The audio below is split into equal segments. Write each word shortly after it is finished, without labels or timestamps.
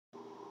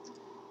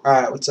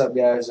Alright, what's up,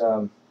 guys?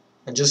 I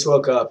just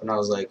woke up and I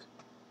was like,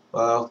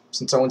 well,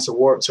 since I went to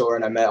Warped Tour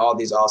and I met all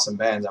these awesome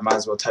bands, I might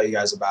as well tell you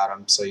guys about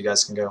them so you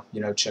guys can go,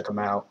 check them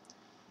out.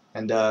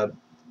 And the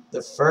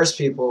first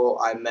people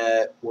I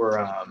met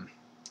were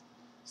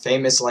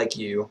Famous Like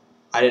You.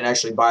 I didn't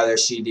actually buy their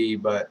CD,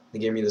 but they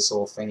gave me this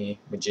little thingy,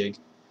 majig.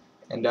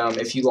 And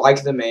if you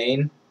like the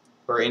Main,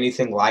 or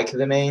anything like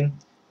the Main,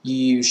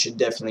 you should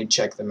definitely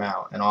check them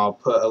out. And I'll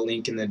put a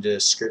link in the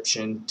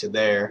description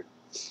to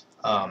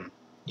um,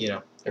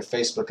 their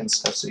Facebook and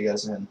stuff so you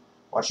guys can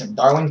watch them.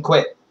 Darling,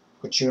 quit.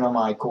 Quit chewing on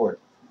my cord.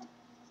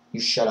 You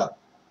shut up.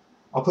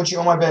 I'll put you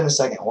on my bed in a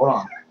second. Hold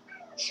on.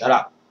 Shut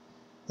up.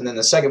 And then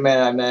the second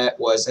band I met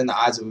was In the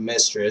Eyes of a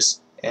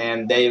Mistress,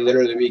 and they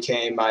literally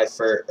became my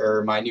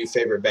new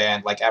favorite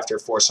band like after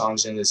 4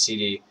 songs into the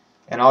CD.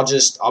 And I'll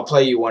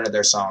play you one of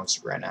their songs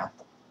right now.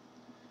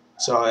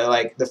 So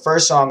like the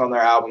first song on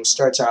their album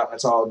starts out and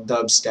it's all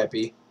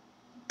dubsteppy.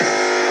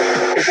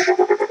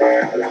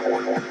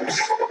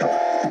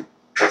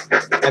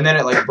 And then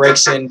it like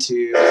breaks into,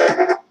 see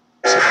if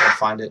I can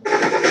find it.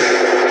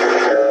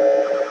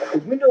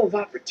 The window of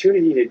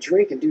opportunity to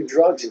drink and do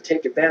drugs and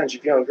take advantage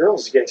of young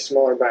girls is getting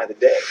smaller by the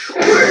day.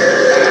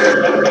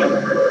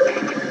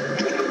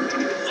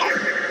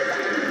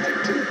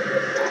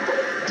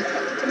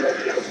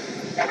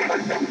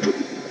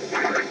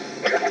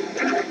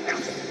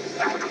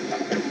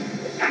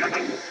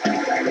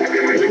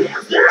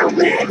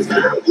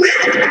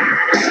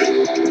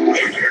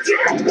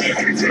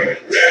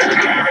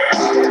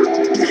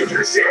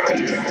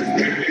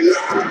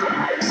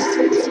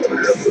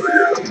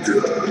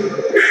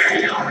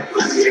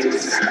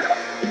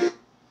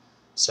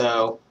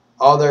 So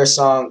all their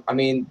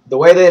the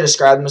way they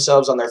describe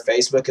themselves on their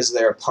Facebook is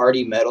they're a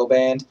party metal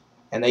band,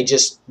 and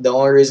the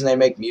only reason they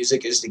make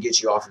music is to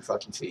get you off your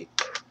fucking feet.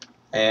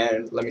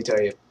 And let me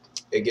tell you,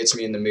 it gets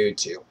me in the mood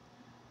too.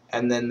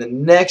 And then the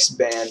next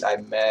band I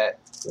met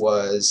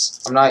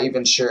was, I'm not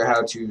even sure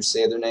how to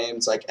say their name.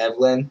 It's like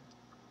Evelynn.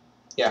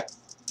 Yeah,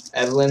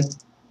 Evelynn.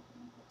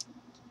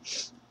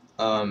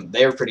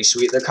 They were pretty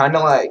sweet. They're kind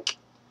of like,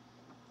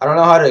 I don't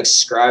know how to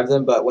describe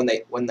them, but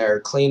when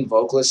their clean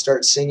vocalist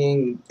starts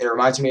singing, it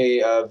reminds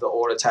me of the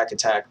old Attack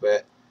Attack.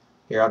 But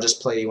here, I'll just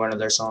play you one of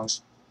their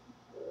songs.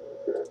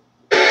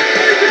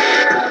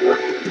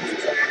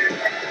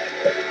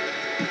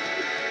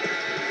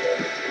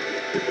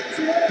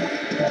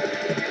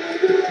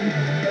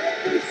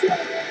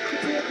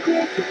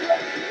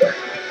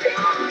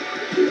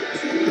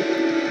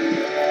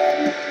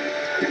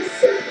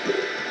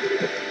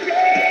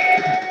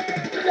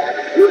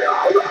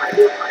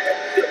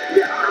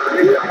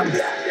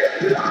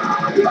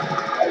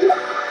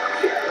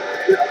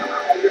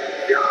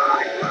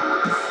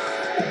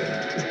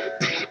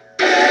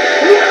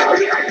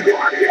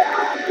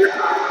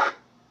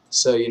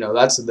 So,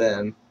 that's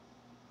them.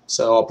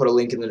 So I'll put a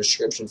link in the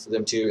description for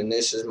them too. And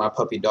this is my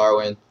puppy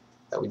Darwin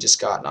that we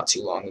just got not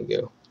too long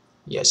ago.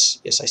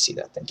 Yes, I see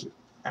that. Thank you.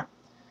 Yeah.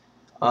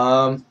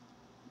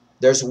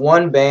 There's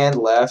one band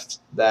left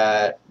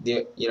that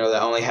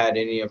that only had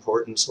any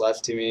importance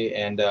left to me,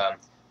 and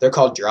they're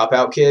called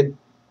Dropout Kid.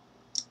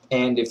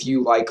 And if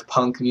you like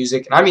punk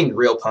music, and I mean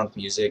real punk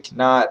music,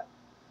 not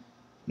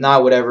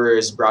whatever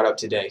is brought up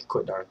today.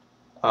 Quit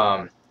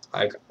darn.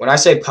 Like when I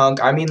say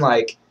punk, I mean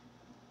like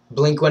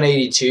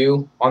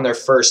Blink-182 on their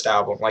first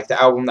album, like the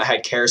album that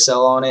had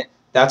Carousel on it.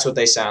 That's what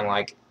they sound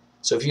like.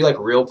 So if you like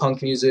real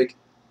punk music,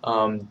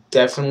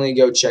 definitely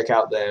go check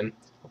out them.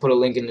 I'll put a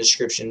link in the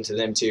description to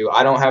them too.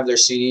 I don't have their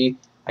CD.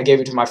 I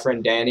gave it to my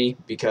friend Danny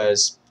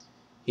because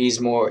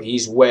he's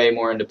way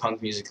more into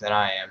punk music than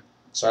I am.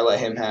 So I let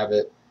him have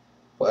it.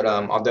 But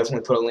I'll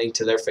definitely put a link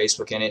to their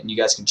Facebook in it, and you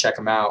guys can check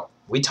them out.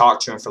 We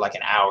talked to them for like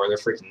an hour.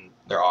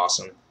 They're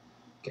awesome.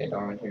 Okay,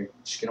 Darwin, here,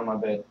 just get on my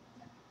bed.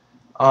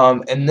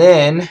 And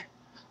then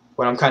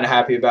what I'm kind of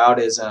happy about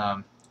is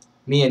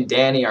me and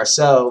Danny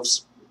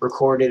ourselves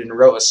recorded and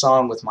wrote a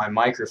song with my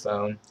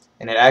microphone,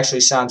 and it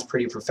actually sounds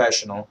pretty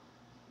professional.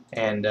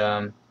 And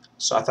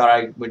so I thought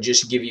I would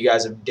just give you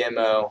guys a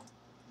demo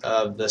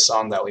of the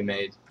song that we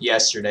made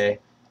yesterday.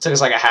 It took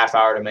us like a half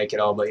hour to make it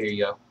all, but here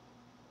you go.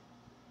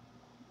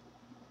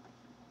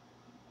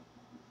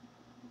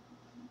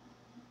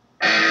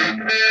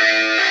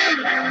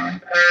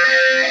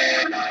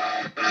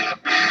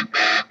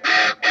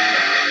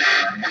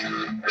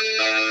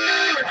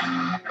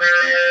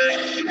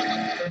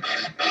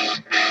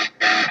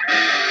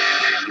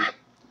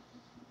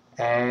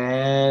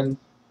 And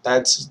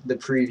that's the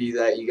preview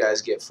that you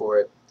guys get for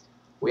it.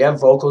 We have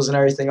vocals and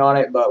everything on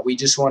it, but we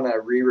just want to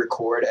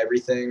re-record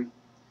everything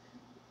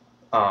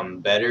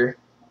better.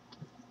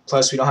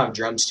 Plus, we don't have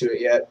drums to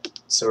it yet,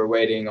 so we're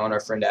waiting on our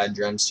friend to add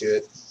drums to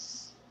it.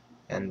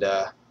 And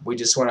we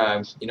just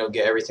want to,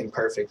 get everything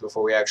perfect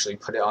before we actually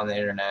put it on the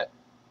internet.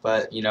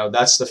 But,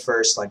 that's the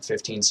first,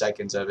 15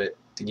 seconds of it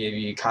to give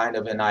you kind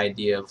of an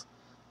idea of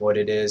what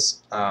it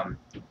is.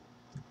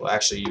 Well,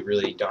 actually, you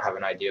really don't have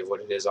an idea of what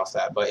it is off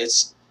that, but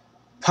it's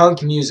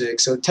punk music.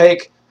 So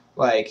take,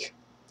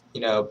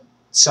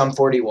 Sum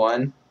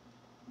 41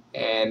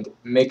 and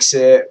mix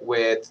it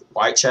with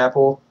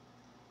Whitechapel,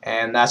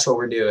 and that's what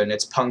we're doing.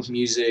 It's punk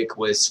music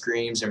with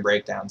screams and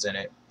breakdowns in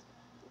it.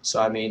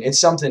 So I mean, it's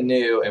something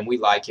new, and we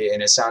like it,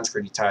 and it sounds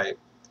pretty tight.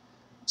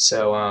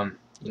 So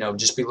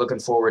just be looking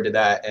forward to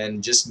that,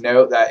 and just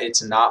note that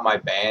it's not my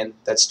band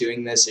that's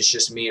doing this. It's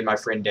just me and my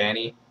friend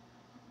Danny.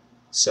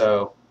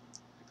 So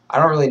I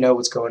don't really know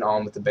what's going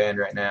on with the band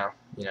right now.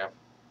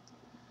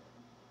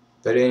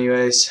 But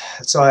anyways,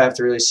 that's all I have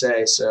to really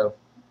say. So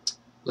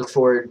look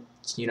forward,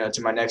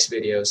 to my next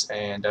videos,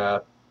 and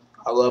I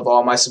love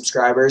all my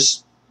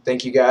subscribers.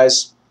 Thank you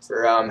guys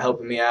for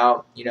helping me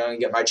out, and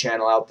get my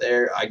channel out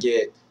there. I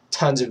get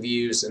tons of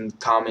views and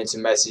comments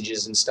and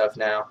messages and stuff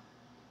now.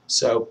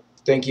 So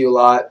thank you a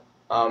lot.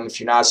 If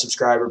you're not a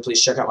subscriber,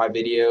 please check out my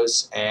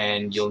videos,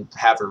 and you'll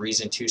have a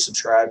reason to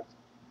subscribe.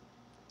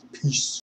 Peace.